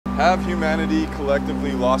Have humanity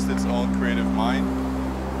collectively lost its own creative mind?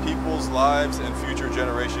 People's lives and future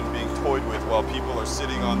generations being toyed with while people are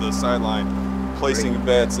sitting on the sideline, placing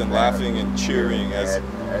bets and laughing and cheering as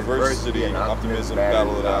adversity and optimism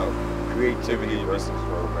battle it out. Creativity versus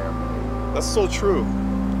program. That's so true.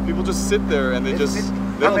 People just sit there and they just...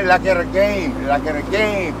 I mean, like at a game,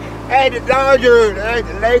 Hey, the Dodgers, hey,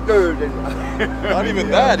 the Lakers. Not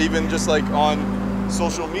even that, even just like on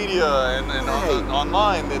social media and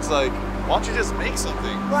online, it's like, why don't you just make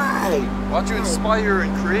something? Right. Why don't you inspire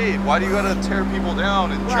and create? Why do you gotta tear people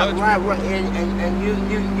down and judge people? Right. And you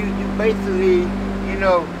basically, you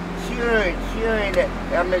know, cheering that.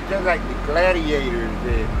 I mean, just like the gladiators,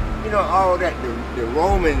 you know, all that the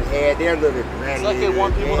Romans had their little gladiators. It's like they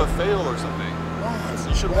want people to fail or something. Right.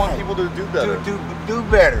 You should want people to do better. Do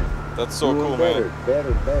better. That's so cool, man.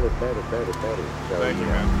 Better. So, Thank you,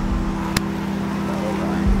 man. All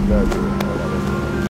right. Love you.